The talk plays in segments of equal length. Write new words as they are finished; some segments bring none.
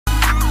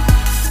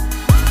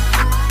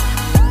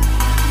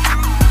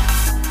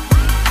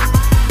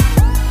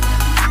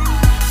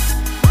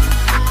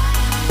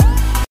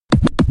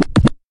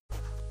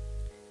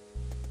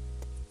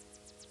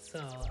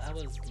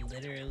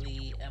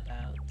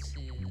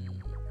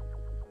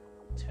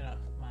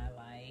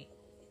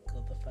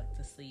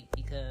asleep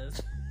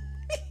because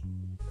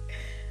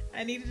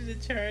I needed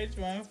to charge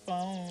my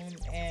phone,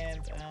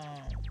 and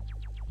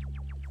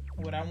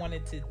what I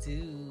wanted to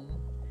do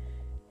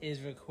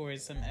is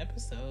record some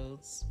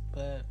episodes,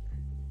 but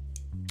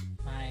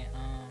my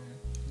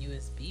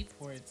USB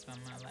ports on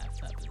my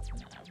laptop is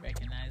not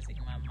recognizing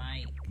my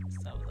mic,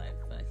 so I was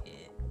like, fuck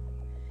it.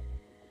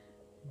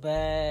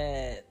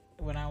 But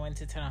when I went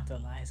to turn off the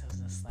lights, I was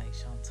just like,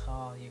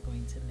 Chantal, you're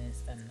going to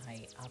miss a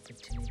night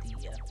opportunity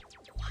of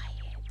quiet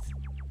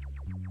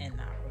and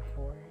not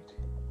record.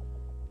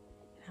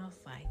 And I was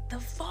like, the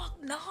fuck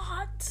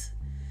not?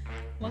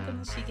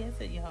 Welcome to She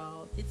Gets It,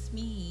 y'all. It's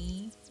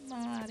me,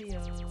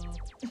 Mario.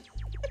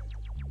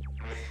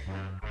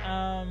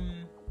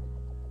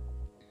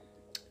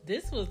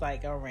 This was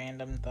like a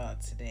random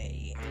thought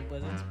today. It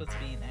wasn't supposed to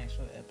be an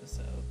actual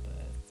episode, but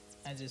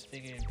I just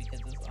figured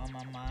because it's on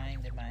my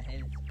mind and my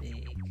head is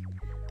big,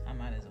 I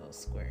might as well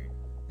squirt.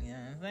 You know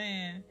what I'm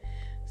saying?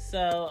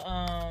 So,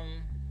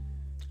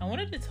 I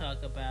wanted to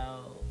talk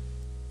about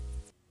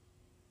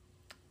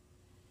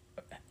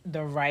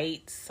the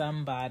right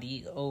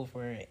somebody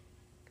over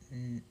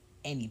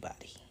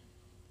anybody.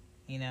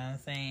 You know what I'm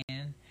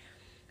saying?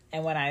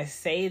 And when I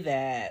say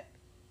that,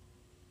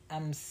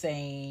 I'm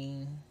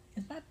saying,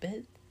 is my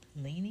bed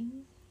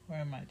leaning or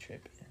am I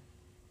tripping?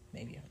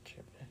 Maybe I'm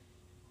tripping.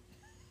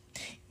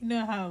 You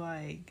know how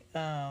like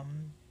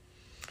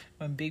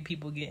when big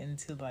people get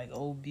into like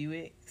old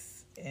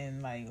Buicks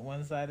and like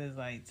one side is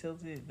like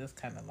tilted, that's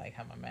kind of like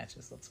how my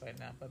mattress looks right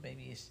now, but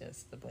maybe it's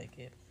just the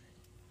blanket.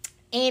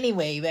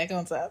 Anyway, back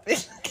on topic.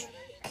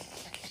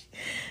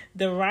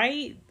 The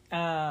right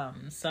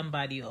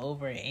somebody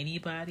over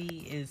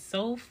anybody is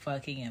so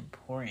fucking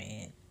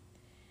important,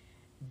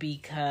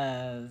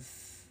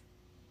 because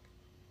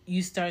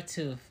you start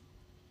to,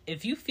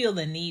 if you feel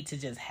the need to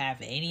just have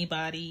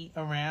anybody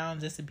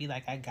around just to be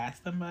like, I got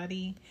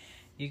somebody,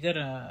 you're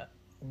gonna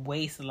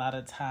waste a lot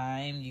of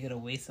time, you're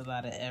gonna waste a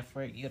lot of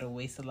effort, you're gonna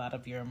waste a lot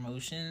of your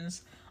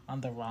emotions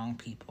on the wrong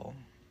people.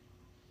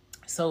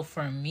 So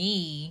for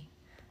me,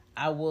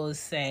 I will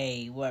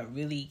say what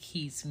really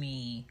keeps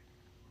me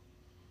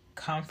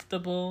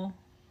comfortable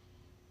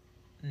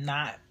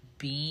not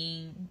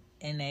being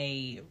in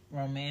a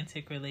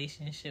romantic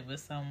relationship with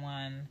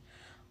someone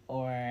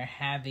or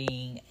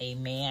having a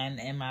man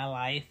in my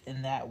life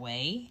in that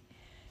way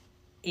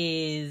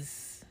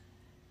is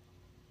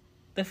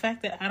the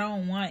fact that I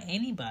don't want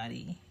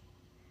anybody.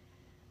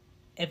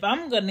 If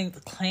I'm going to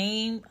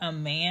claim a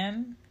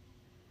man,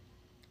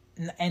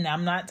 and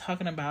I'm not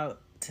talking about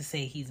to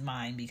say he's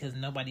mine, because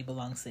nobody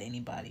belongs to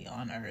anybody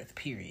on earth,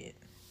 period.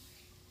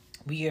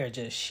 We are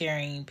just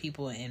sharing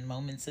people in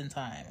moments in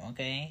time,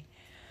 okay?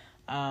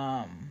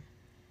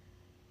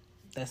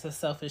 That's a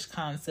selfish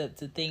concept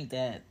to think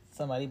that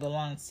somebody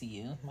belongs to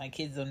you. My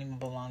kids don't even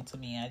belong to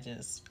me.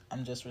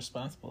 I'm just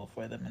responsible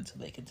for them until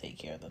they can take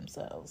care of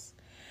themselves.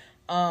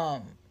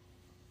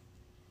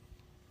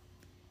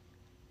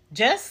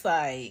 Just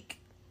like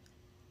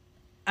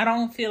I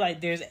don't feel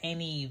like there's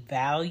any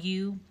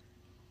value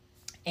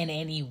and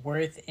any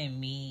worth in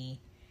me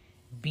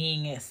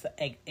being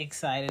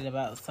excited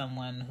about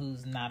someone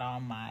who's not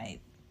on my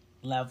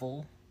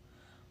level,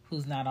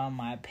 who's not on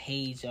my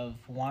page of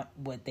what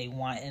they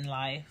want in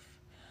life.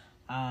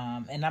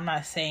 And I'm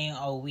not saying,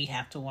 oh, we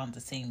have to want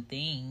the same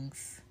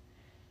things.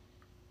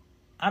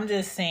 I'm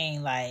just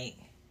saying, like,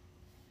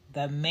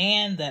 the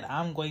man that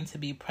I'm going to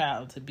be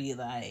proud to be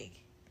like,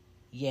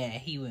 yeah,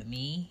 he with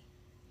me.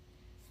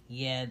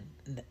 Yeah,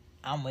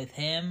 I'm with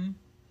him.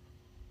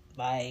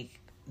 Like,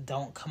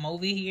 don't come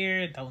over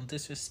here. Don't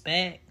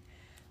disrespect.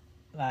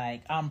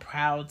 Like, I'm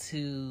proud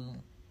to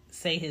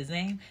say his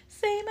name.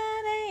 Say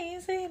my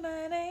name, say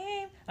my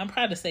name. I'm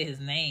proud to say his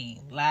name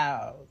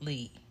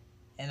loudly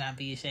and not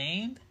be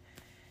ashamed.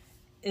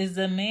 Is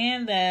the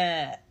man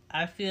that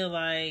I feel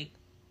like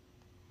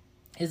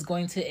is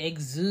going to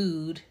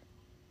exude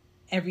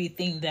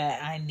everything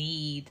that I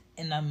need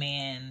in a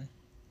man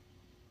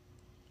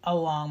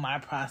along my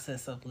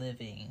process of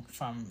living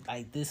from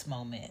like this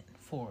moment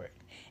forward.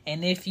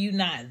 And if you're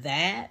not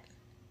that,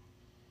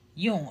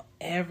 you don't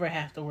ever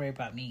have to worry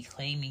about me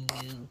claiming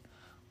you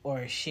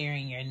or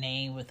sharing your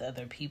name with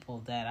other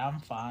people that I'm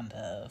fond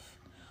of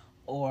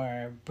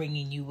or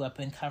bringing you up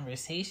in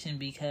conversation,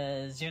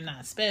 because you're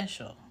not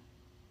special.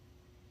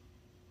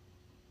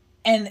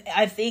 And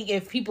I think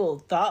if people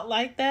thought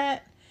like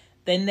that,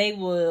 then they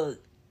will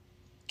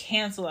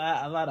cancel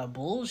out a lot of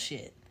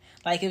bullshit.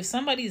 Like, if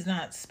somebody's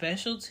not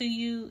special to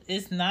you,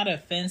 it's not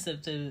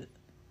offensive to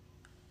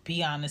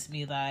be honest,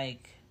 be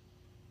like,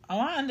 oh,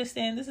 I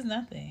understand this is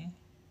nothing.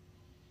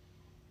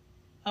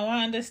 Oh,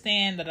 I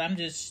understand that I'm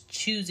just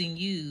choosing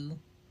you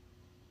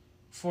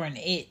for an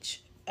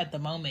itch at the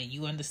moment.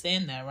 You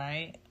understand that,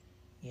 right?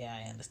 Yeah,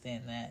 I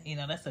understand that. You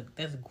know, that's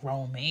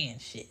grown man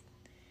shit.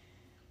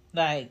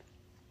 Like,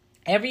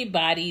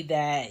 everybody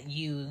that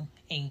you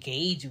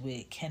engage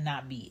with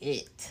cannot be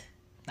it.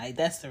 Like,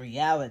 that's the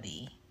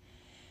reality.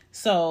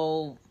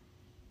 So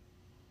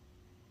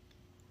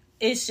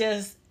it's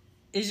just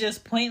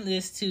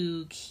pointless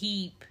to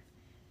keep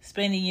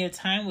spending your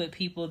time with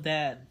people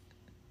that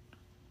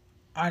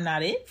are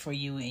not it for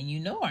you and you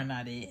know are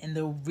not it. And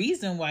the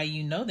reason why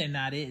you know they're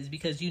not it is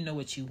because you know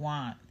what you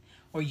want,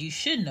 or you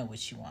should know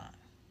what you want.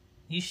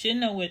 You should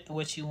know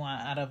what you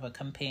want out of a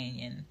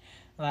companion.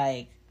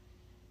 Like,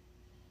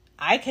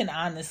 I can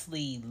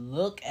honestly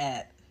look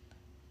at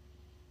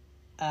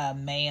a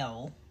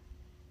male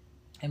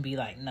and be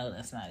like, no,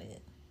 that's not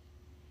it.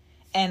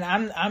 And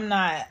I'm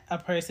not a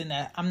person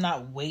that, I'm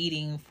not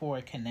waiting for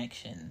a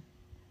connection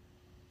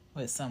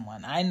with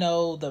someone. I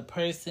know the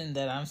person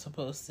that I'm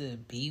supposed to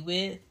be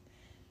with,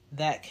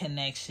 that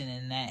connection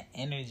and that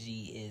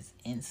energy is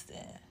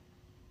instant.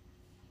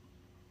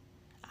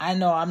 I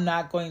know I'm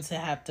not going to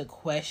have to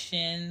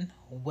question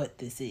what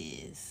this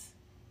is.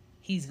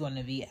 He's going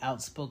to be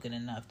outspoken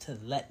enough to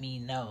let me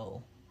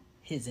know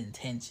his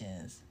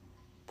intentions,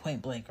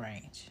 point blank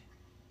range.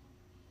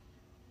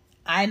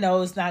 I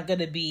know it's not going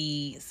to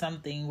be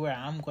something where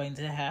I'm going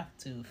to have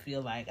to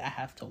feel like I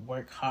have to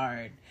work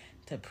hard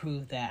to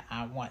prove that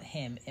I want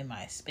him in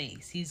my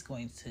space. He's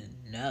going to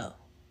know.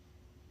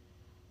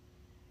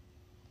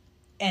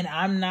 And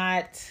I'm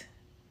not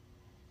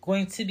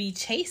going to be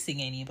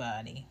chasing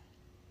anybody.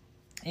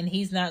 And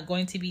he's not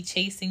going to be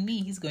chasing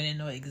me. He's going to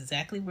know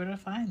exactly where to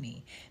find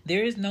me.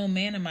 There is no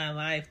man in my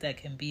life that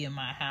can be in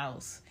my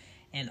house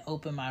and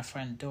open my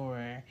front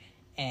door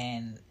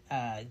and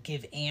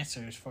give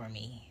answers for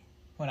me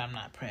when I'm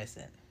not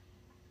present.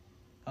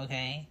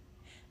 Okay?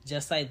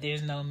 Just like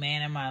there's no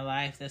man in my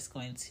life that's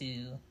going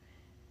to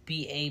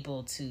be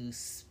able to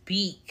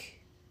speak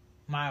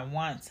my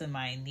wants and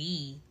my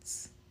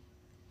needs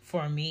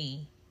for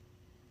me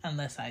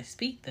unless I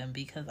speak them,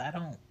 because I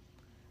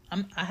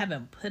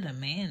haven't put a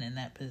man in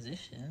that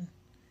position,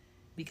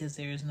 because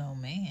there is no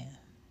man.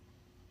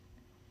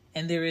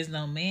 And there is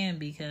no man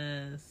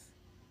because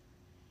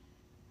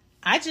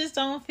I just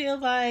don't feel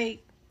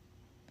like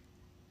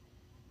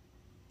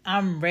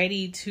I'm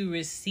ready to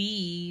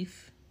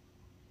receive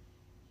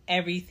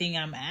everything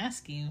I'm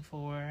asking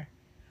for,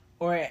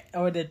 or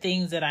the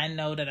things that I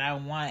know that I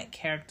want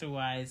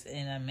character-wise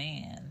in a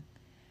man.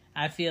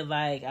 I feel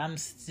like I'm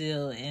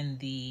still in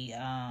the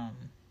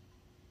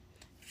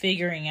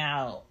figuring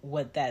out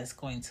what that's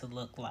going to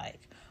look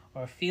like,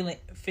 or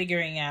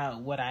figuring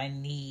out what I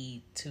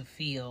need to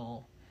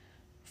feel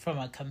from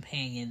a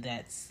companion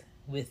that's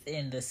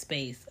within the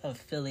space of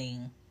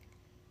filling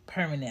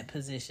permanent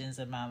positions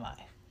in my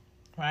life,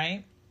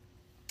 right?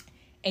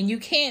 And you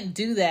can't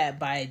do that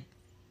by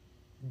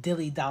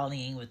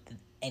dilly-dallying with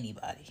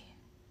anybody.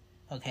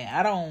 Okay,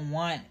 I don't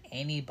want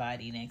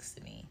anybody next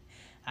to me.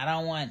 I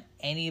don't want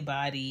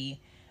anybody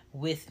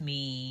with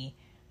me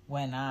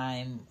when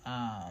I'm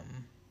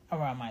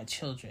around my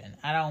children.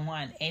 I don't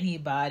want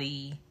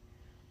anybody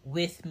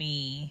with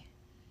me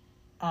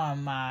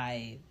on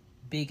my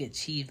big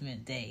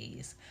achievement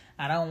days.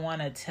 I don't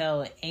want to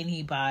tell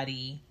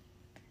anybody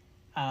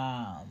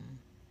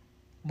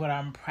what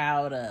I'm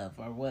proud of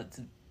or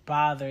what's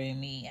bothering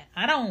me.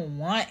 I don't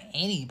want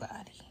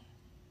anybody.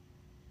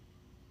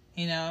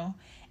 You know?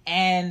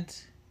 And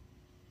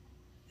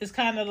it's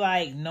kind of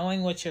like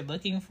knowing what you're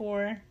looking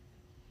for.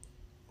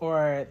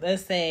 Or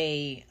let's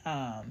say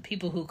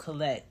people who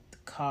collect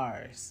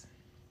cars,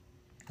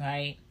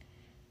 right?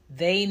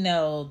 They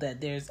know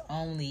that there's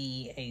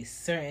only a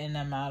certain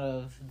amount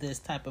of this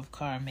type of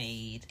car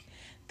made.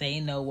 They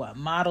know what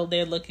model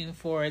they're looking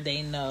for.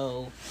 They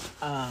know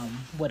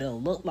what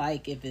it'll look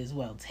like if it's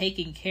well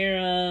taken care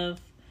of.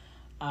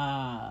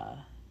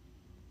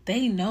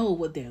 They know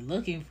what they're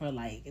looking for.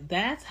 Like,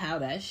 that's how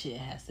that shit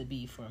has to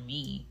be for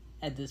me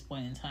at this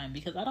point in time,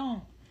 because I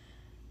don't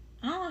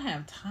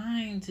have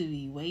time to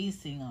be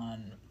wasting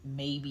on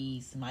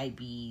maybes, might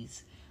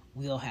be's.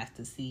 We'll have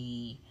to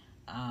see.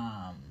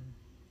 Are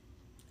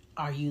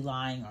you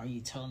lying? Are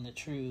you telling the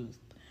truth?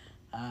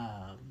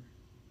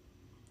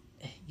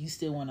 You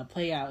still want to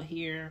play out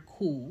here?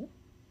 Cool,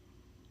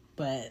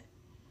 but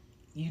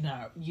you're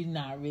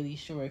not really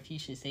sure if you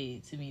should say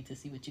it to me to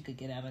see what you could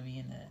get out of me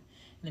in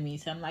the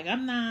meantime. Like,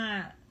 I'm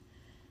not.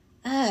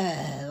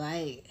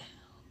 Like,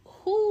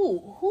 who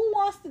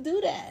wants to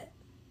do that?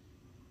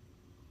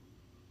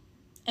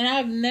 And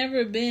I've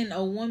never been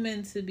a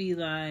woman to be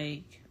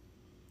like,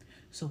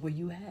 so where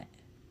you at?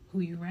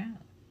 Who you around?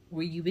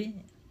 Where you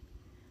been?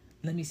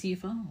 Let me see your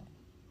phone.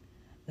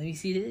 Let me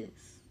see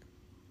this.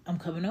 I'm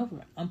coming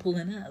over. I'm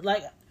pulling up.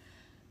 Like,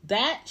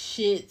 that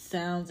shit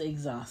sounds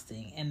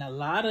exhausting. And a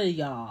lot of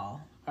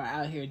y'all are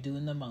out here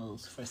doing the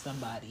most for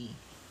somebody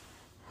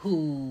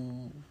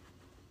who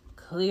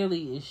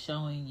clearly is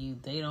showing you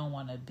they don't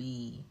want to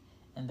be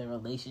in the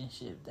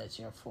relationship that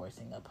you're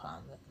forcing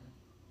upon them.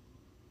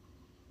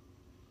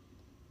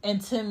 And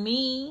to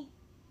me,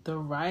 the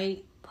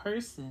right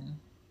person,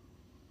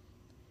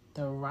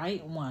 the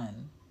right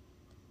one,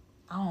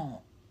 I don't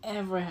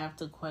ever have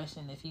to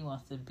question if he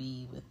wants to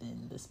be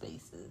within the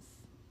spaces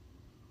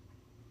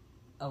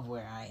of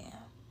where I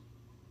am.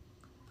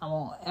 I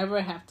won't ever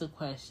have to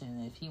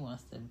question if he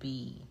wants to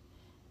be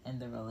in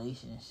the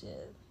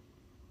relationship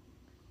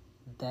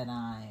that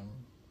I'm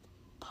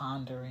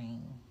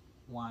pondering,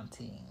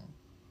 wanting,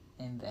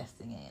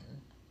 investing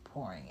in,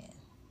 pouring in.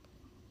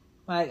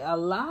 Like, a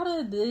lot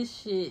of this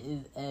shit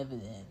is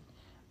evident.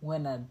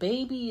 When a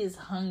baby is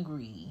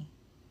hungry,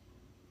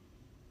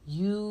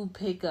 you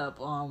pick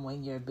up on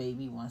when your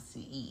baby wants to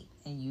eat.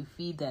 And you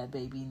feed that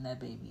baby and that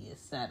baby is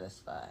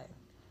satisfied.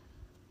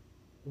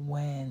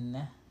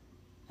 When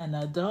an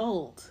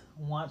adult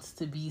wants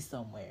to be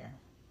somewhere,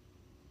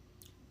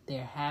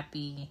 they're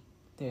happy,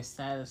 they're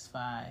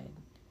satisfied,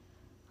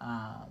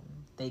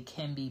 they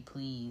can be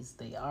pleased,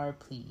 they are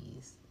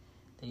pleased,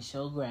 they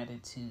show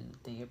gratitude,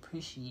 they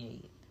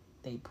appreciate,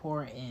 they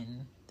pour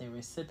in, they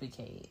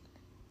reciprocate.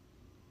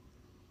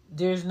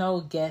 There's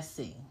no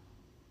guessing.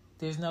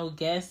 There's no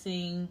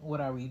guessing,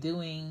 what are we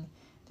doing?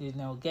 There's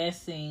no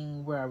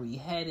guessing, where are we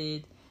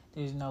headed?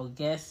 There's no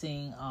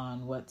guessing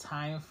on what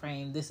time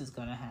frame this is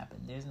going to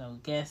happen. There's no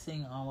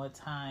guessing on what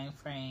time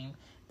frame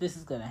this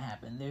is going to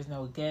happen. There's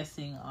no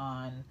guessing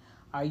on,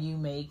 are you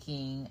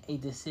making a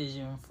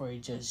decision for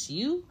just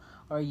you?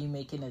 Or are you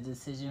making a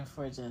decision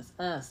for just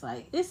us?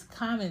 Like, it's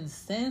common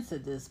sense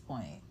at this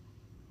point.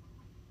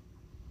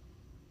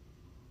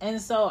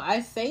 And so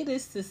I say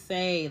this to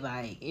say,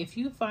 like, if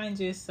you find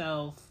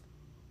yourself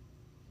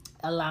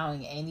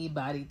allowing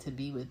anybody to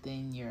be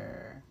within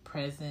your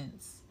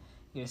presence,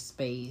 your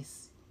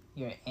space,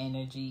 your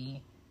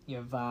energy,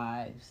 your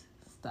vibes,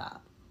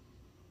 stop.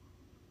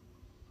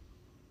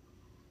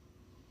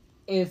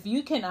 If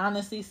you can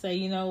honestly say,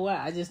 you know what,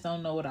 I just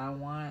don't know what I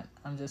want,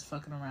 I'm just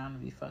fucking around to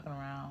be fucking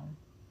around,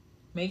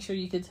 make sure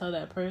you can tell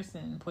that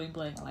person point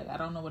blank, like, I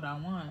don't know what I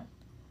want,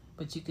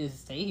 but you can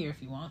stay here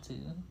if you want to.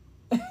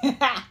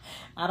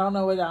 I don't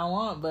know what I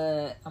want,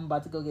 but I'm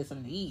about to go get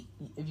something to eat.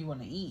 If you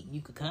want to eat, you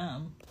could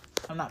come.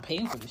 I'm not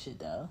paying for the shit,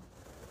 though.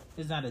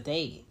 It's not a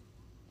date.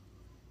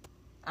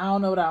 I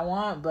don't know what I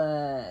want,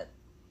 but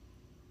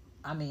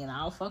I mean,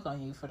 I'll fuck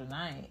on you for the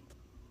night.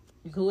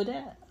 You cool with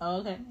that? Oh,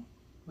 okay.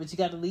 But you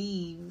got to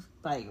leave,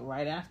 like,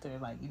 right after.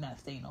 Like, you're not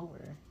staying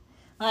over.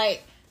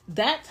 Like,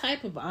 that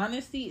type of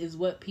honesty is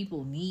what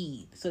people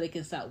need so they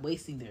can stop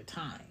wasting their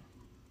time.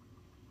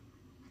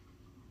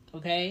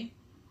 Okay?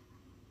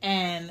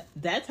 And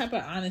that type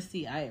of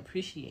honesty I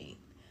appreciate.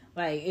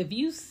 Like, if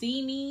you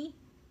see me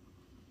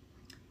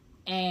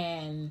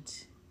and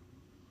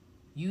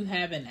you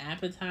have an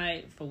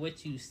appetite for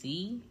what you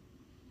see,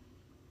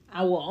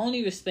 I will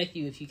only respect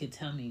you if you could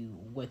tell me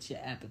what your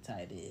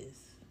appetite is.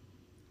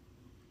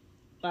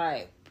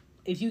 Like,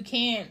 if you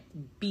can't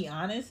be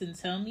honest and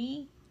tell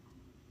me,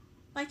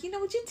 like, you know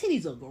what, your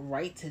titties look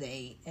right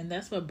today, and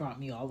that's what brought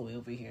me all the way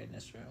over here in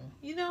this room.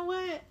 You know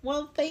what?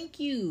 Well,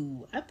 thank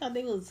you. I thought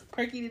they was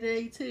perky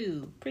today,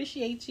 too.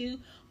 Appreciate you.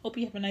 Hope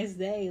you have a nice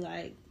day.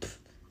 Like,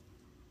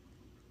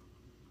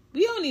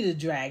 we don't need to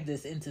drag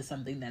this into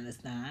something that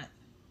it's not.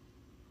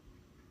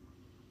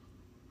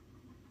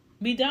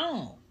 We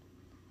don't.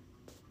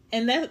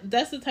 And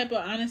that's the type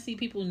of honesty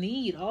people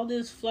need. All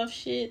this fluff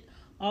shit,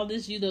 all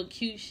this you look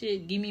cute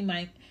shit, give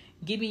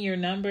me your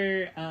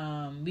number,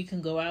 we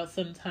can go out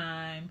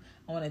sometime,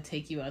 I want to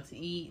take you out to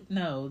eat.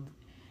 No,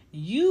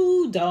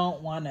 you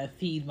don't want to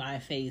feed my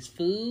face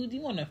food,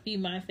 you want to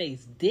feed my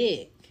face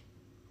dick.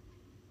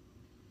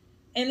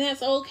 And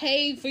that's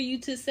okay for you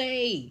to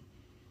say,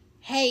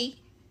 hey,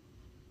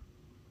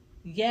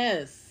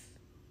 yes,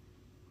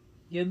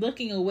 you're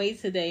looking away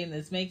today and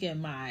it's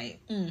making my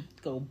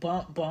go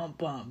bump, bump,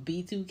 bump.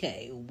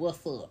 B2K,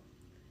 what's up?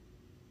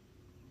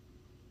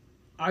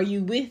 Are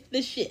you with the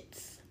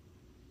shits?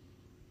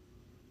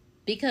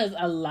 Because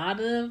a lot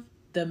of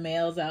the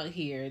males out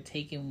here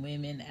taking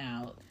women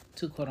out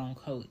to quote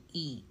unquote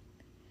eat,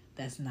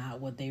 that's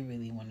not what they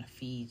really want to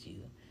feed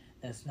you.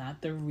 That's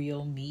not the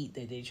real meat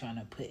that they're trying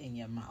to put in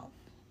your mouth.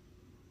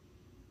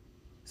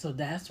 So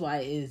that's why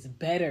it's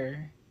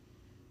better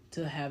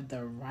to have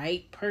the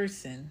right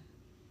person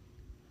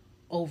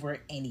over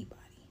anybody.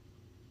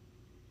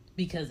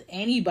 Because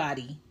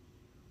anybody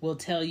will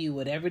tell you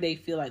whatever they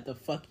feel like the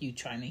fuck you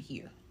trying to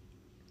hear.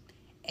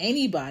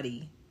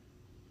 Anybody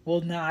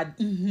will nod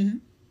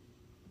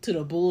to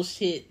the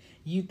bullshit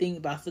you think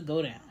about to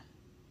go down.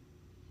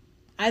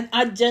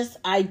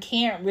 I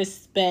can't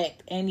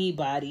respect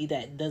anybody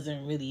that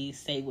doesn't really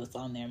say what's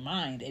on their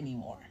mind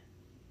anymore.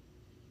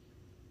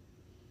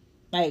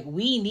 Like,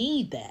 we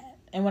need that.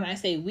 And when I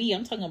say we,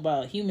 I'm talking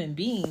about human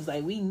beings.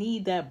 Like, we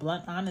need that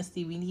blunt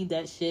honesty. We need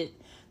that shit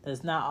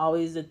that's not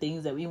always the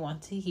things that we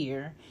want to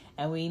hear.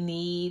 And we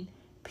need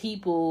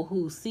people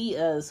who see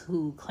us,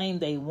 who claim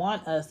they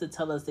want us, to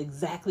tell us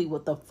exactly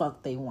what the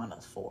fuck they want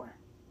us for.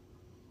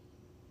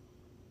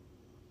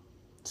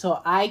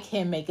 So I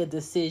can make a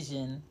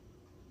decision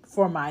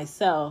for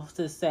myself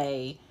to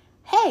say,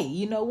 hey,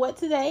 you know what,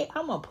 today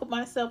I'm going to put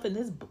myself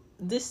in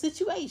this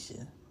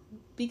situation.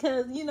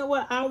 Because, you know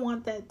what, I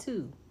want that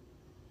too.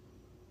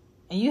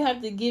 And you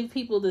have to give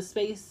people the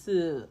space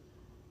to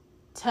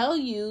tell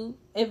you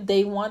if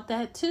they want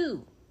that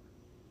too.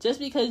 Just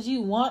because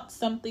you want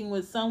something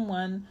with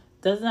someone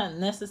does not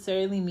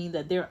necessarily mean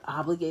that they're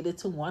obligated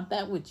to want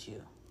that with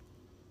you.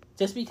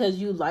 Just because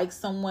you like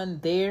someone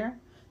there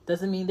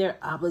doesn't mean they're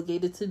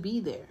obligated to be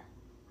there.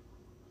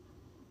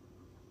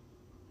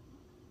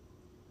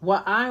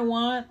 What I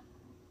want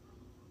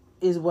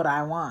is what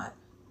I want.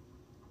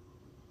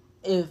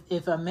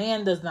 If a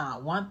man does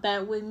not want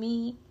that with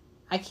me,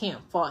 I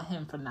can't fault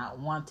him for not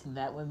wanting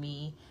that with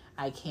me.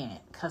 I can't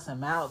cuss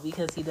him out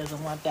because he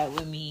doesn't want that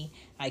with me.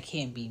 I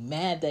can't be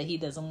mad that he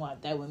doesn't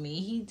want that with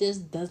me. He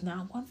just does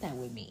not want that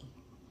with me.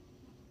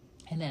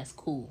 And that's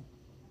cool.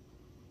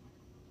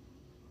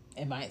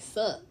 It might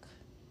suck,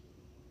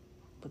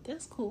 but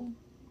that's cool.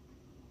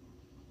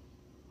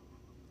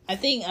 I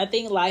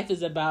think life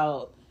is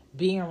about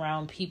being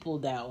around people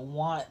that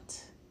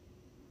want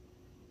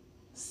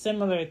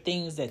similar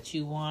things that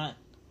you want,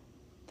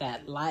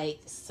 that like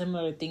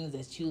similar things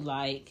that you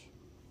like,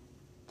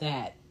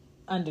 that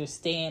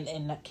understand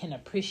and can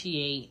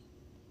appreciate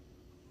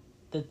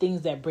the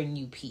things that bring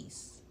you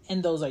peace.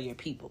 And those are your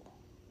people.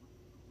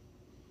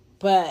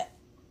 But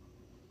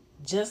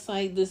just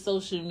like this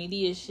social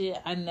media shit,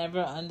 I never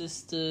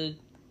understood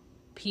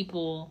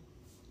people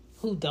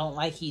who don't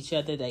like each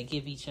other that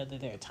give each other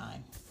their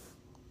time.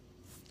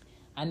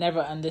 I never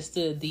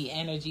understood the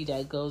energy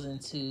that goes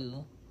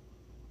into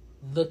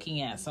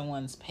looking at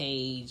someone's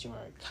page or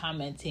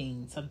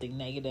commenting something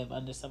negative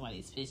under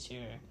somebody's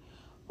picture,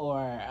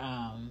 or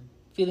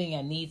feeling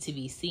a need to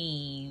be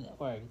seen,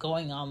 or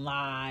going on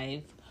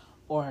live,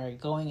 or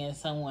going in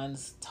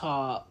someone's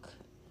talk,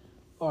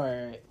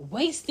 or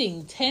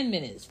wasting 10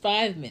 minutes,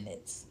 5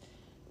 minutes,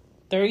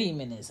 30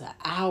 minutes, an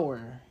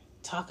hour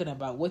talking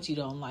about what you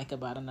don't like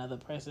about another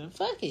person.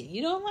 Fuck it.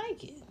 You don't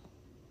like it.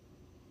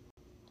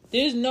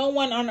 There's no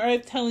one on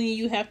earth telling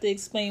you have to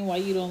explain why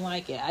you don't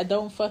like it. I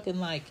don't fucking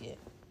like it.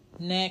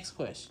 Next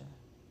question.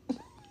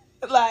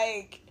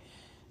 Like,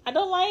 I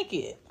don't like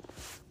it.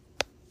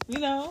 You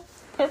know,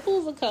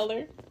 purple is a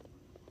color.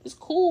 It's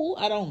cool.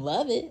 I don't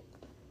love it.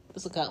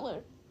 It's a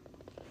color.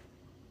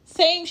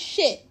 Same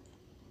shit.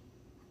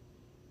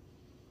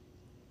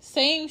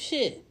 Same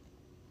shit.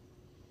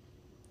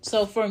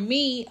 So for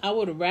me, I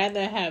would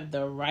rather have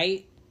the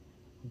right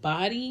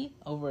body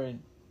over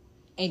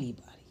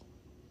anybody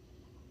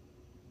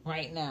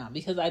right now,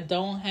 because I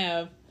don't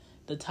have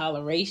the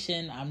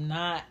toleration. I'm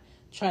not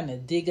trying to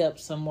dig up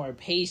some more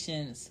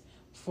patience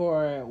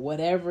for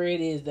whatever it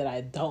is that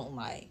I don't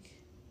like.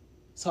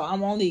 So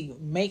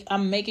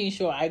I'm making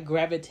sure I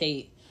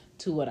gravitate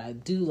to what I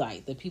do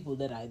like, the people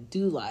that I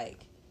do like,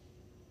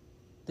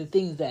 the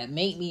things that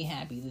make me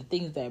happy, the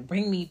things that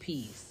bring me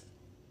peace.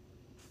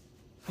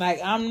 Like,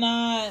 I'm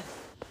not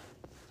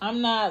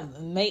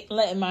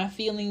letting my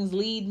feelings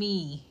lead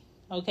me,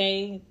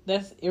 okay?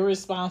 That's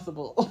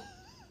irresponsible.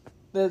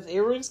 That's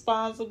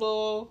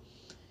irresponsible,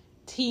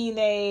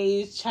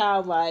 teenage,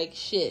 childlike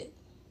shit.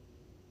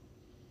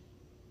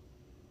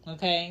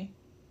 Okay?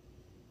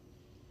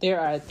 There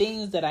are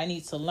things that I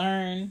need to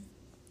learn.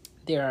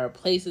 There are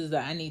places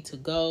that I need to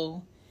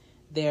go.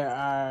 There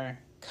are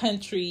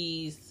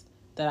countries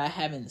that I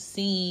haven't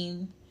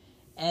seen.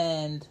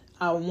 And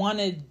I want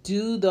to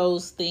do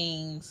those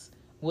things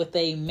with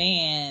a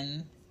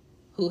man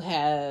who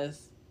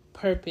has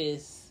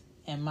purpose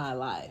in my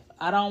life.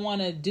 I don't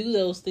want to do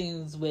those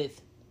things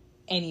with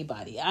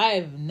anybody.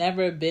 I've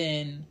never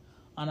been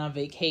on a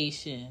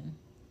vacation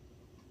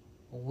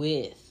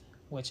with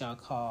what y'all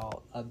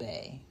call a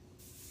bae.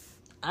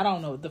 I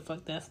don't know what the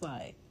fuck that's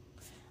like.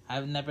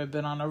 I've never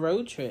been on a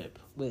road trip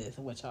with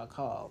what y'all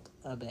called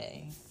a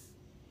bae.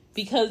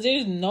 Because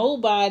there's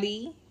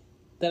nobody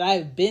that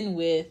I've been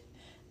with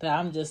that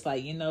I'm just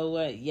like, you know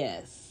what?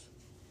 Yes.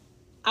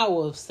 I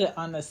will sit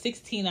on a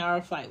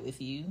 16-hour flight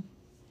with you.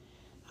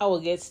 I will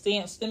get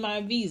stamps in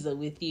my visa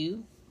with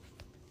you.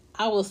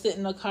 I will sit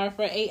in the car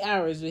for 8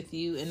 hours with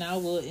you, and I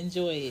will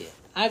enjoy it.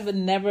 I've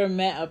never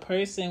met a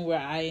person where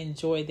I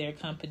enjoy their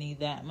company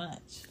that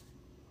much.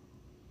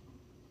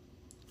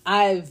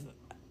 I've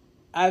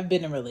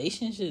been in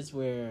relationships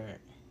where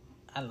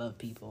I love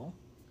people,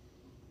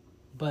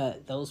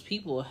 but those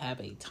people have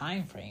a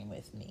time frame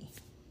with me.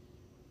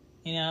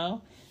 You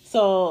know?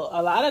 So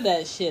a lot of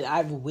that shit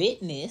I've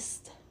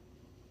witnessed,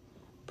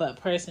 but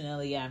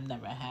personally I've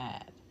never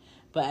had.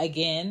 But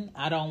again,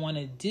 I don't want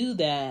to do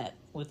that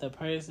with a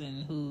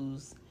person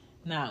who's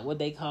not what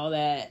they call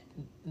that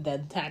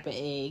type of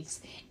eggs,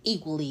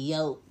 equally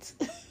yoked.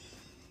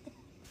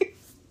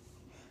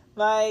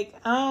 Like,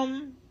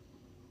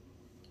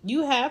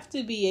 you have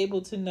to be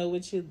able to know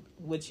what you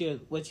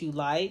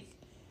like,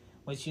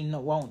 what you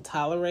won't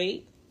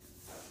tolerate,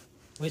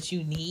 what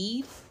you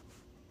need,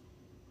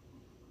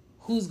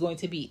 who's going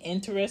to be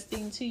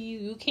interesting to you.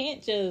 You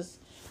can't just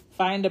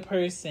find a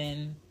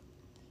person,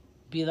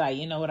 be like,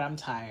 you know what, I'm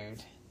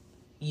tired.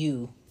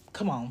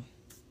 Come on.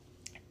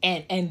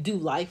 And do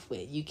life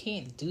with. You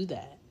can't do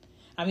that.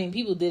 I mean,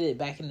 people did it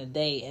back in the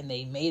day and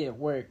they made it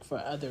work for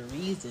other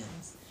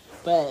reasons.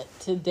 But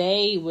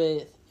today,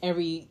 with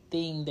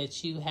everything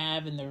that you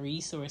have and the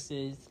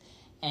resources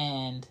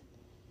and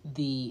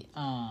the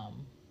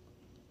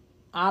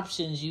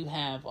options you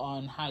have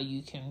on how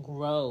you can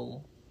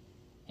grow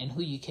and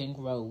who you can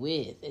grow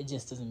with, it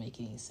just doesn't make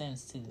any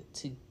sense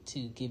to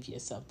give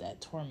yourself that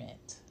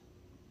torment.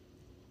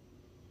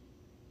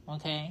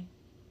 Okay?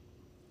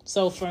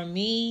 So for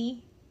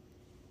me,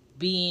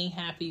 being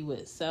happy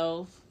with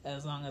self,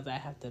 as long as I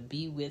have to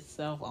be with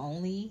self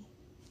only,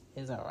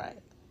 is all right.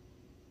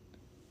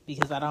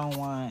 Because I don't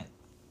want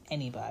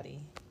anybody.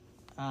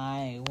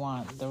 I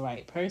want the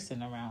right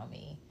person around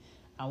me.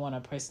 I want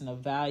a person of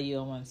value.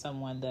 I want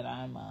someone that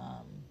I'm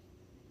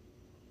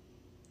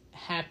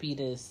happy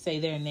to say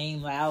their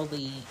name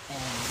loudly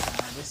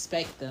and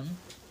respect them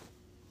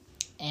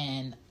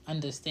and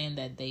understand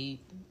that they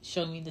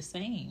show me the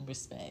same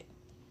respect.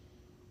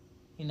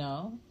 You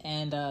know?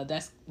 And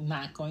that's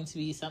not going to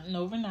be something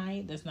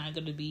overnight. That's not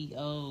going to be,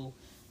 oh,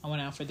 I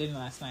went out for dinner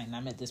last night and I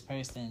met this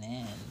person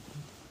and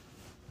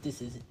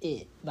this is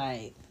it.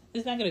 Like,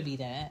 it's not going to be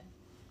that.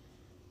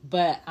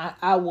 But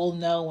I will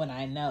know when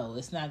I know.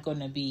 It's not going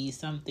to be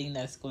something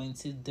that's going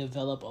to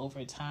develop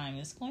over time.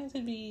 It's going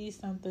to be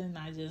something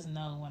I just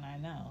know when I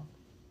know.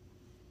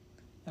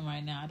 And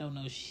right now I don't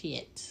know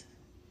shit.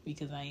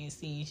 Because I ain't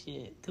seen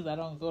shit. Because I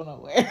don't go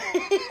nowhere.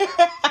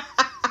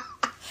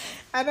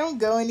 I don't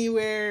go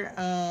anywhere.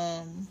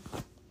 I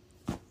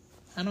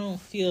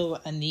don't feel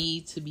a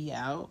need to be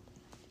out.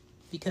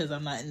 Because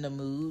I'm not in the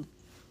mood.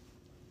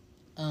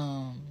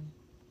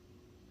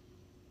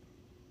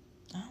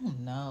 I don't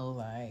know,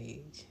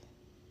 like,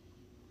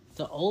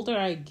 the older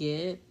I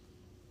get,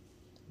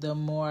 the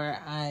more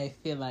I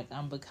feel like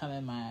I'm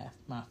becoming my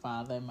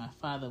father. My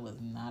father was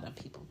not a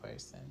people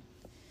person.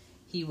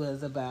 He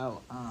was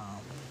about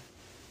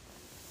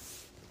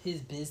his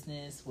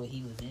business, what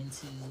he was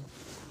into,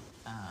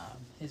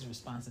 his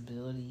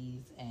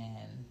responsibilities,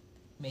 and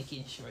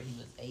making sure he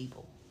was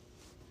able.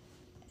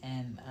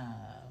 And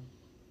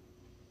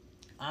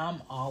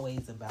I'm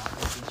always about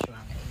making sure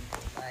I'm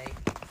able. Like,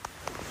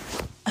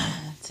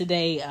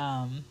 today,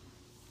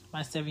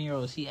 my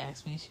 7-year-old, she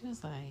asked me, she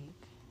was like,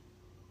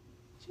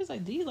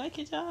 do you like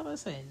your job? I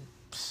said,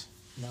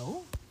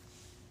 no,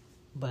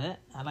 but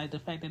I like the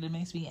fact that it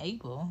makes me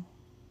able.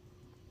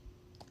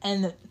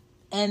 And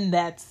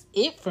that's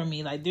it for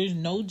me. Like, there's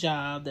no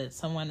job that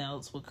someone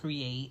else will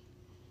create,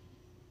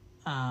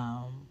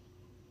 that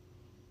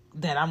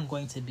I'm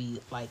going to be,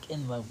 like,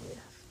 in love with.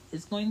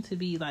 It's going to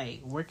be,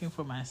 like, working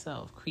for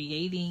myself,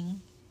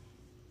 creating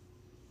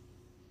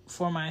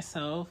for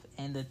myself,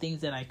 and the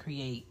things that I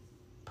create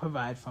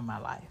provide for my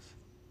life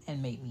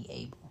and make me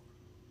able.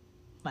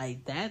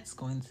 Like, that's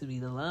going to be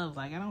the love.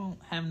 Like, I don't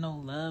have no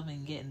love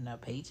in getting a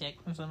paycheck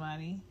from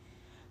somebody.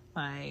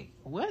 Like,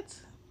 what?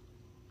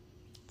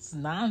 It's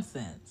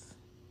nonsense.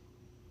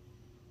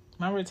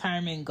 My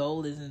retirement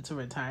goal isn't to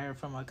retire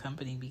from a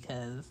company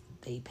because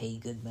they pay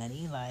good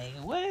money. Like,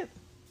 what?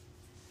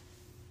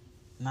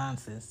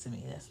 Nonsense to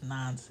me. That's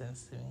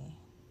nonsense to me.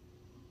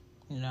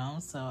 You know?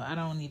 So I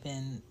don't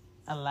even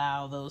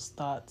allow those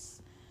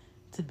thoughts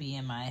to be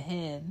in my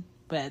head.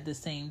 But at the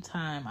same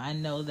time, I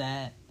know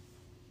that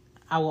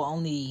I will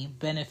only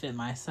benefit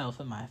myself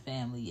and my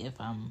family if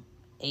I'm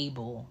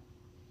able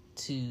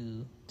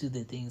to do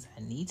the things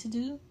I need to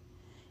do,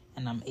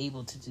 and I'm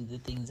able to do the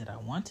things that I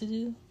want to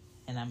do,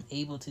 and I'm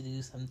able to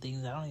do some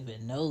things I don't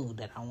even know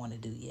that I want to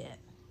do yet.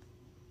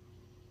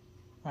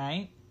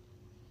 Right?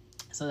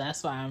 So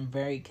that's why I'm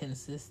very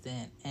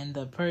consistent. And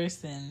the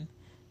person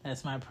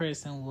that's my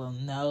person will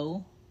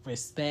know,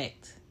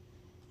 respect,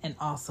 and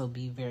also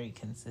be very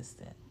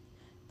consistent.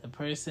 The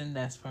person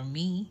that's for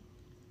me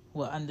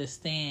will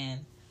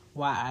understand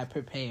why I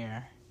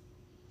prepare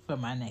for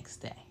my next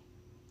day.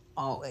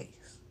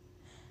 Always.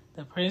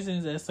 The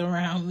persons that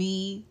surround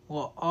me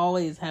will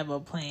always have a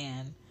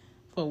plan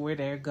for where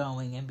they're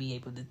going and be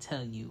able to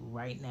tell you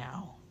right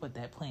now what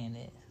that plan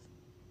is.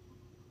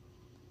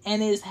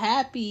 And is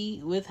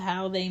happy with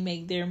how they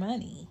make their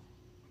money.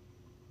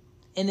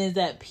 And is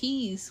at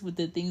peace with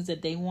the things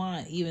that they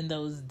want, even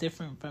though it's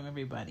different from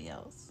everybody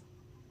else.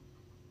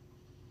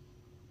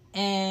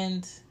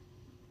 And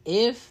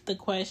if the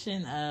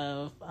question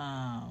of,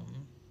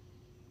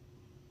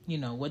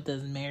 what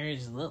does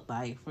marriage look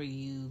like for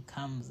you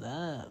comes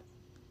up,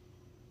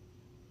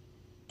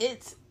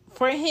 it's,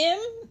 for him,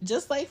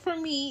 just like for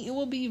me, it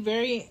will be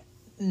very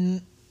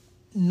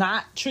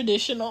not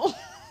traditional,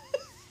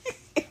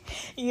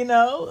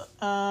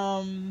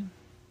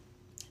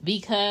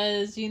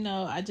 because,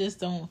 I just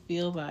don't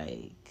feel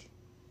like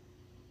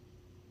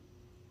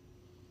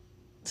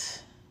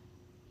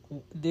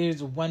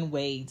there's one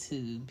way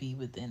to be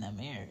within a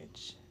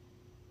marriage,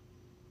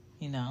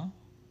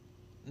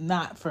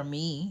 not for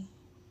me,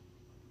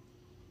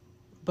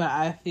 but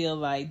I feel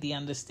like the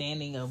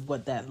understanding of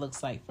what that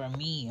looks like for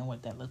me and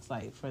what that looks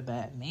like for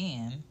that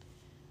man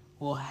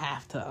will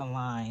have to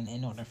align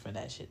in order for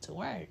that shit to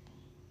work.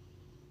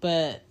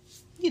 But,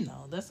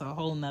 that's a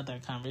whole nother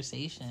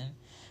conversation.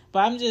 But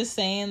I'm just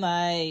saying,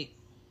 like,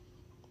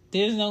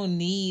 there's no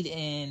need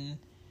in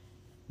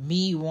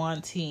me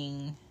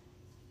wanting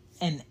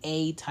an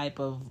A type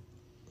of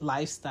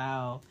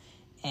lifestyle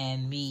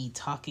and me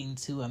talking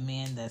to a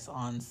man that's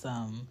on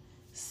some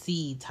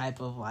C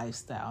type of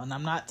lifestyle. And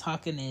I'm not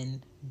talking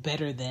in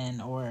better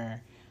than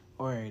or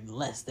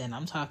less than.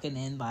 I'm talking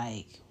in,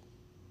 like,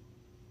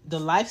 the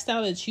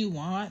lifestyle that you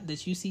want,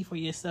 that you see for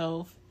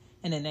yourself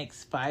in the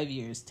next 5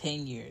 years,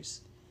 10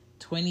 years,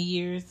 20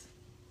 years.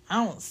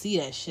 I don't see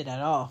that shit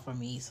at all for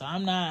me. So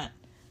I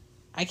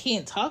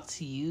can't talk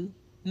to you,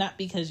 not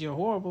because you're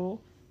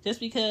horrible, just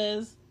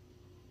because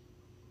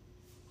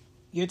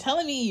you're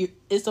telling me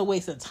it's a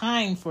waste of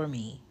time for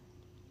me.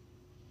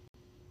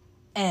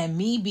 And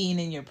me being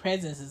in your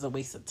presence is a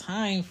waste of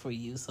time for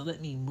you. So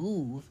let me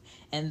move.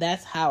 And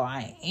that's how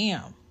I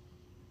am.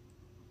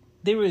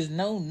 There is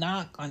no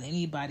knock on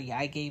anybody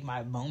I gave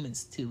my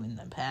moments to in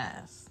the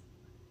past.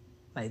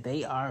 Like,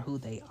 they are who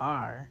they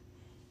are.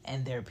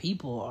 And their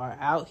people are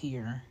out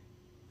here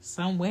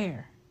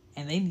somewhere.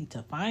 And they need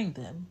to find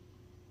them.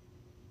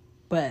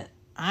 But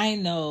I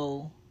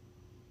know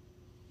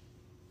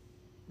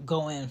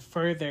going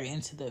further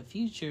into the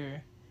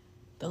future,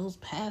 those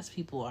past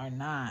people are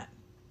not,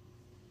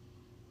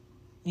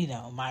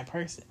 my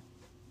person.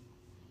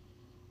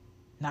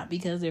 Not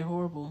because they're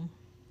horrible.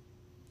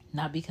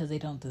 Not because they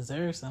don't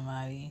deserve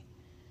somebody.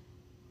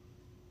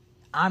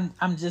 I'm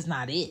just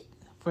not it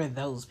for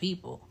those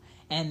people.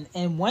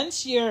 And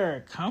once you're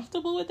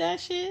comfortable with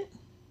that shit,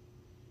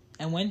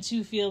 and once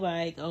you feel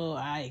like, oh,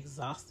 I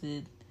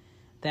exhausted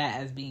that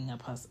as being a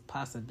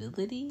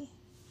possibility,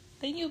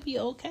 then you'll be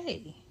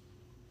okay.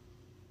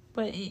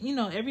 But,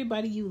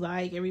 everybody you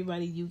like,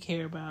 everybody you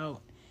care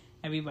about,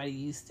 everybody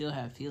you still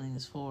have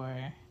feelings for,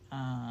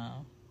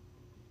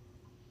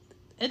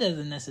 it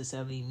doesn't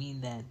necessarily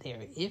mean that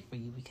they're it for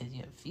you because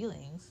you have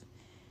feelings.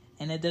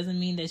 And it doesn't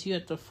mean that you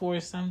have to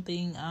force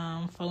something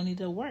phony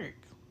to work,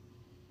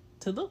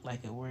 to look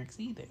like it works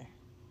either.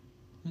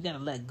 You got to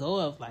let go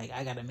of, like,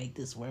 I got to make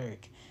this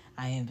work.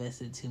 I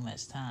invested too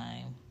much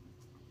time.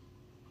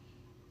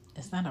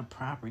 It's not a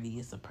property,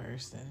 it's a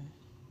person.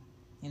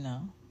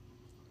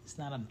 It's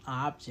not an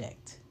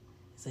object.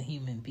 It's a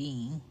human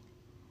being.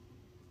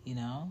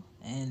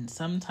 And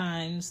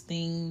sometimes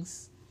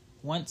things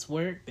once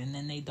worked and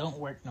then they don't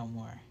work no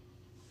more.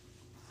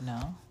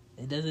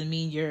 It doesn't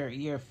mean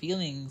your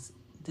feelings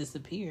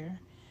disappear,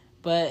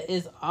 but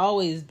it's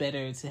always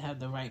better to have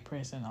the right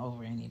person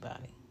over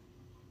anybody.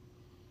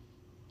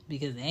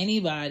 Because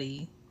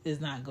anybody is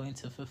not going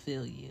to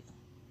fulfill you.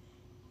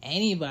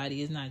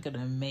 Anybody is not going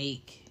to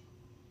make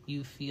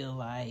you feel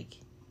like,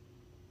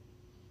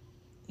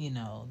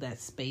 that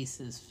space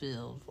is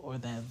filled, or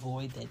that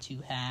void that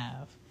you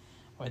have,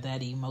 or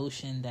that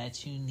emotion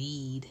that you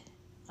need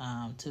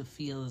to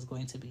feel is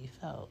going to be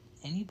felt.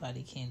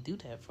 Anybody can't do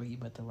that for you,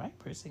 but the right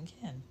person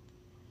can.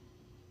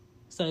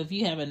 So if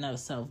you have enough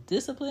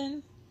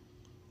self-discipline,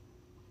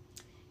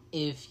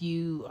 if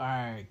you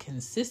are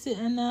consistent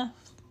enough,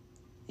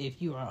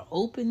 if you are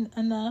open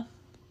enough,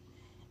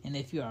 and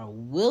if you are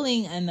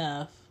willing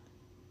enough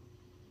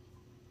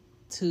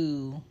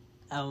to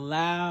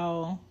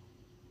allow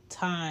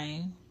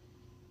time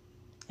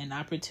and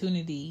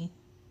opportunity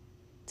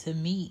to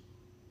meet,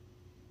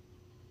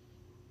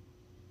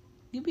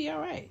 you'll be all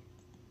right.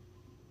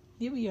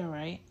 You'll be all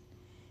right.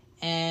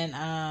 And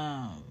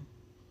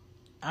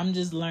I'm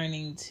just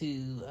learning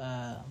to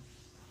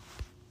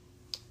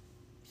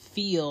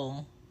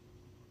feel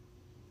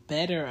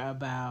better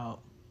about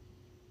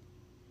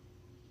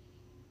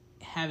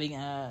having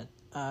a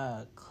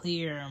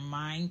clear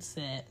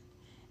mindset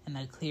and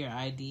a clear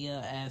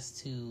idea as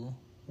to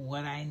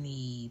what I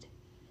need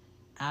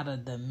out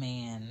of the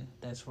man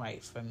that's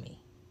right for me.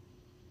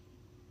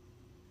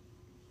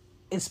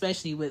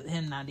 Especially with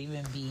him not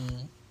even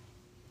being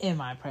in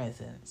my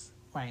presence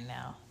right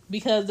now.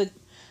 Because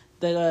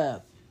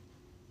the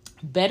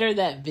better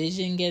that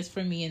vision gets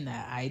for me and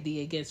that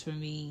idea gets for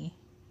me,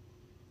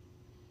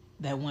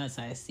 that once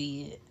I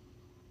see it,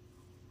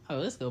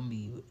 it's going to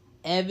be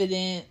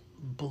evident,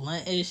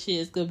 blunt as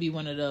shit. It's going to be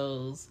one of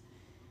those,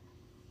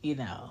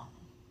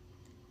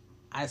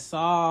 I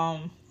saw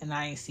him and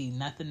I ain't see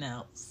nothing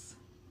else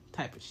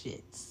type of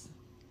shits.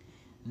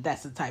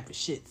 That's the type of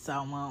shits I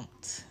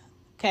want.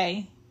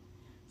 Okay?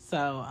 So,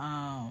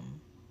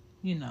 I'm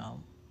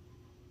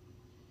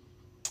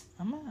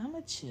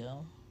a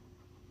chill.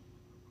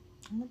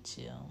 I'm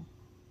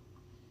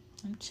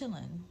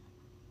chilling.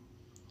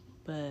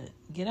 But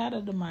get out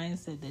of the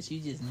mindset that you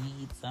just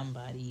need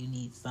somebody, you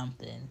need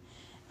something.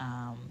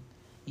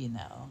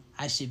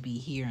 I should be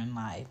here in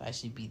life. I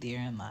should be there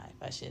in life.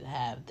 I should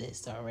have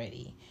this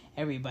already.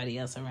 Everybody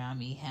else around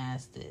me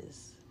has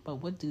this. But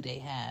what do they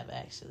have,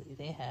 actually?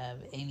 They have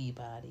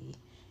anybody.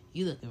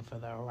 You looking for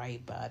the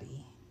right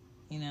body.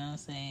 You know what I'm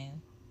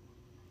saying?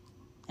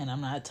 And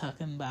I'm not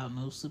talking about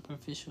no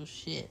superficial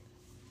shit.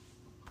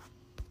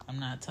 I'm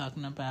not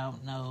talking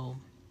about no,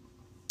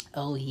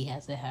 he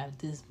has to have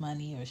this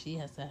money, or she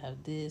has to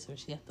have this, or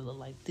she has to look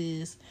like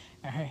this,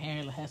 or her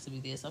hair has to be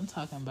this. I'm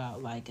talking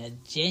about like a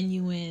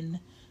genuine,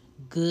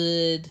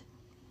 good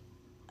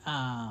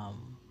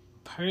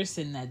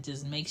person that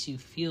just makes you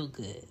feel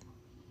good.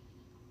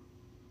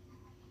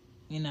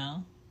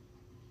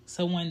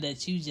 Someone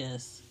that you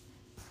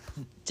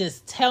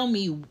just tell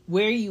me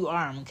where you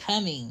are, I'm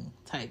coming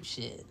type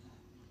shit.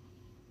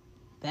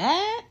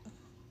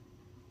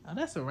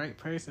 That's the right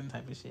person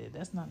type of shit.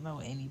 That's not no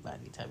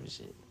anybody type of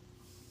shit.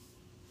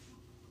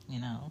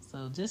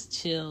 So just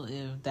chill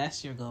if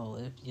that's your goal.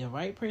 If your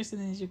right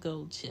person is your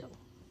goal, chill.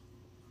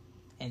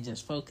 and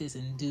just focus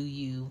and do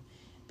you.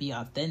 Be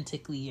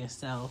authentically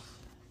yourself.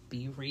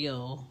 Be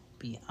real.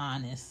 Be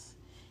honest.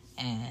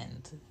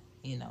 And,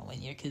 you know,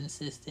 when you're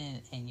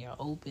consistent and you're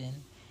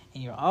open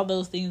and you're all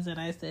those things that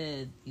I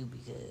said, you'll be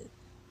good.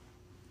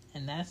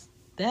 And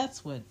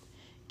that's what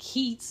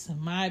keeps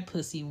my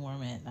pussy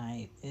warm at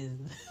night, is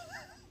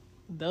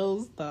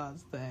those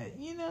thoughts that,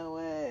 you know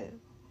what,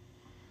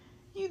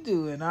 you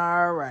doing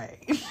all right.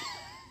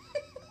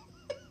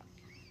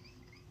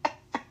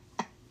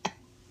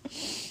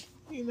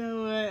 You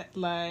know what,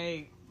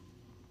 like,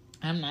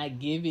 I'm not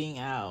giving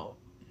out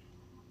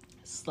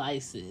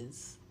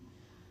slices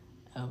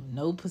of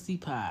no pussy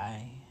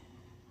pie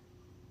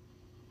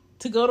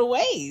to go to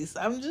waste.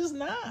 I'm just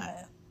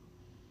not.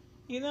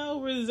 You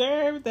know,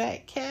 reserve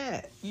that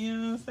cat. You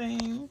know what I'm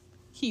saying?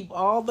 Keep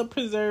all the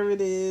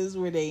preservatives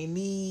where they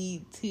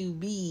need to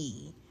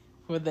be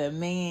for the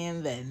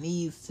man that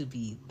needs to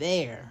be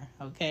there.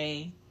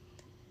 Okay?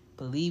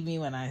 Believe me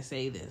when I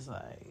say this,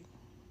 like,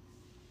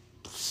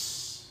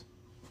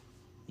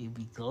 you'd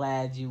be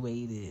glad you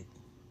waited.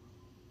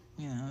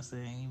 You know what I'm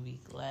saying? You'd be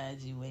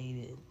glad you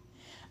waited.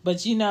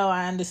 But, you know,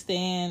 I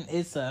understand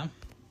it's a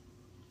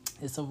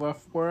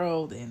rough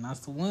world, and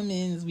us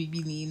women, we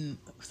be needing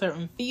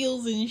certain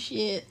feels and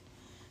shit.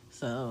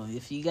 So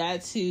if you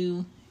got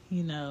to,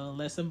 you know,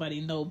 let somebody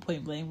know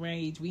point blank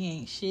range, we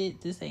ain't shit,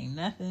 this ain't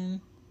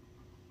nothing,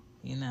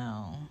 you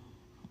know,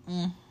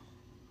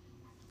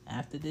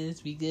 after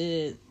this, we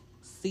good,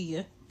 see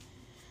ya.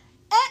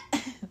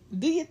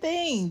 Do your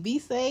thing, be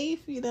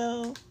safe, you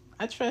know,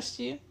 I trust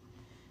you,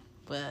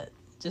 but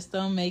just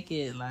don't make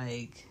it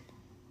like,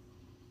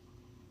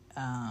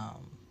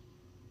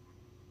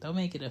 don't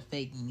make it a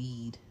fake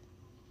need.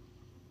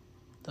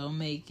 Don't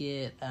make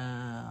it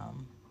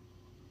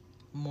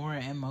more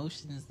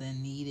emotions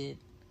than needed.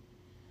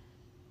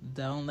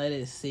 Don't let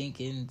it sink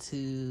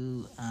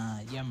into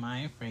your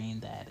mind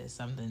frame that it's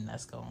something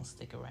that's going to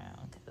stick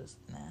around, because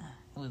it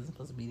wasn't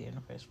supposed to be there in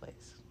the first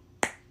place.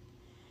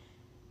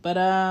 But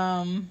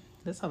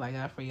that's all I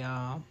got for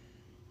y'all.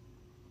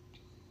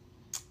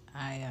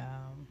 I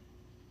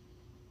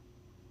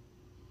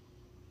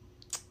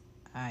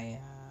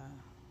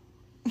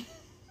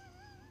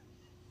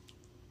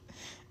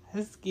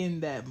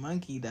skinned that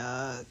monkey,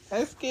 dog.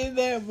 I skinned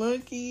that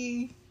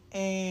monkey,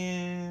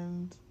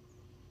 and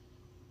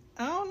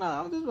I don't know.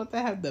 I'm just about to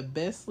have the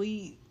best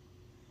sleep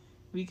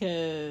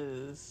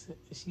because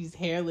she's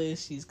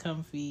hairless, she's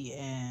comfy,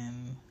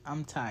 and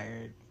I'm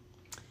tired.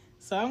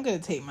 So I'm going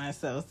to take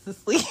myself to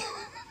sleep.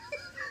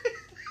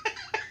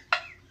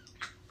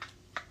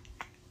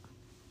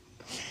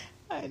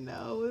 I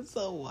know, it's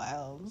so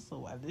wild. It's so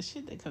wild. The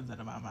shit that comes out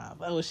of my mouth.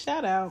 Oh,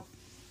 shout out.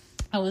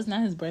 Oh, it's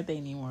not his birthday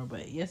anymore,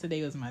 but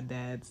yesterday was my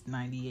dad's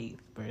 98th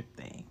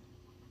birthday.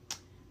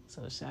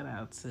 So shout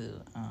out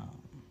to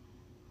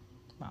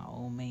my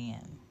old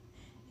man.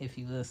 If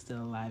he was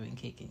still alive and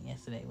kicking,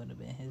 yesterday would have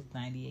been his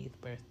 98th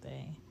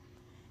birthday.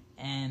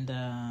 And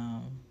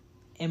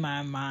in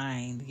my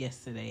mind,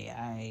 yesterday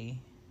I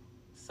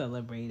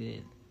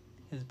celebrated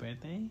his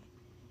birthday.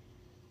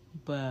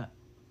 But,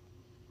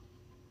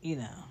 you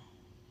know,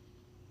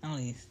 I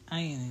only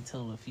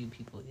told a few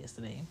people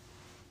yesterday.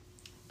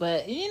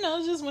 But, you know,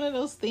 it's just one of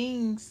those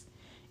things.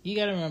 You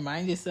got to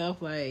remind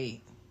yourself,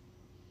 like,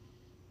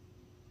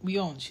 we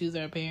don't choose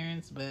our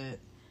parents, but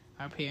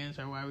our parents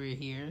are why we're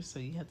here. So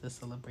you have to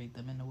celebrate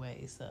them in a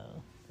way. So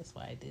that's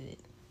why I did it.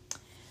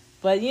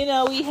 But, you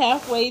know, we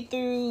halfway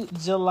through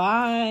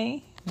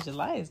July.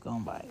 July is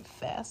going by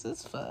fast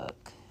as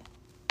fuck.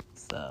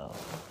 So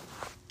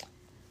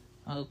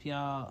I hope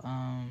y'all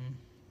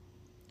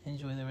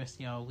enjoy the rest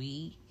of y'all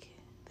week.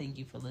 Thank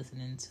you for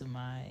listening to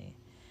my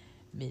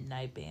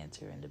midnight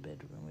banter in the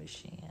bedroom with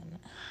Shan.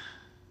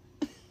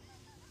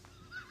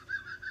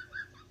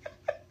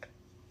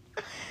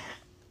 Let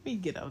me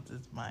get out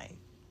this mic.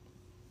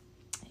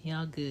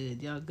 Y'all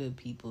good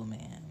people,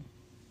 man.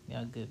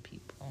 Y'all good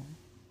people.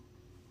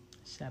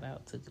 Shout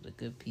out to the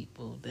good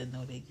people that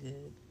know they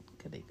good,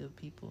 cause they good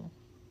people.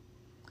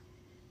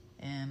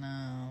 And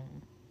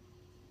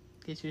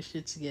get your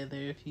shit together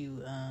if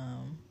you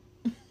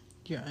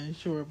you're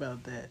unsure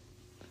about that.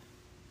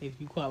 If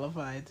you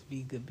qualify to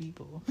be good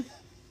people.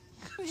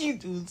 You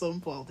doing some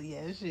faulty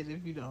ass shit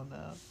if you don't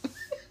know.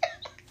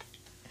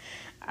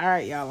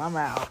 Alright, y'all, I'm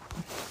out.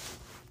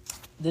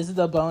 This is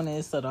a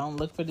bonus, so don't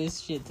look for this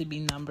shit to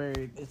be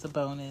numbered. It's a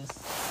bonus.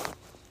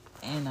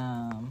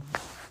 And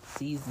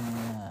season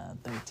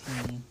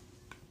 13.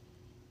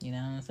 You know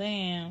what I'm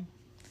saying?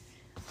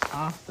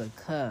 Off the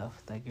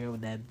cuff, that girl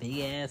with that big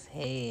ass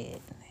head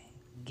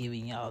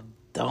giving y'all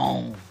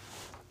dome.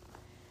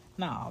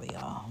 Not all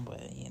y'all,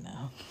 but you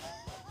know.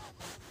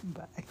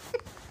 Bye.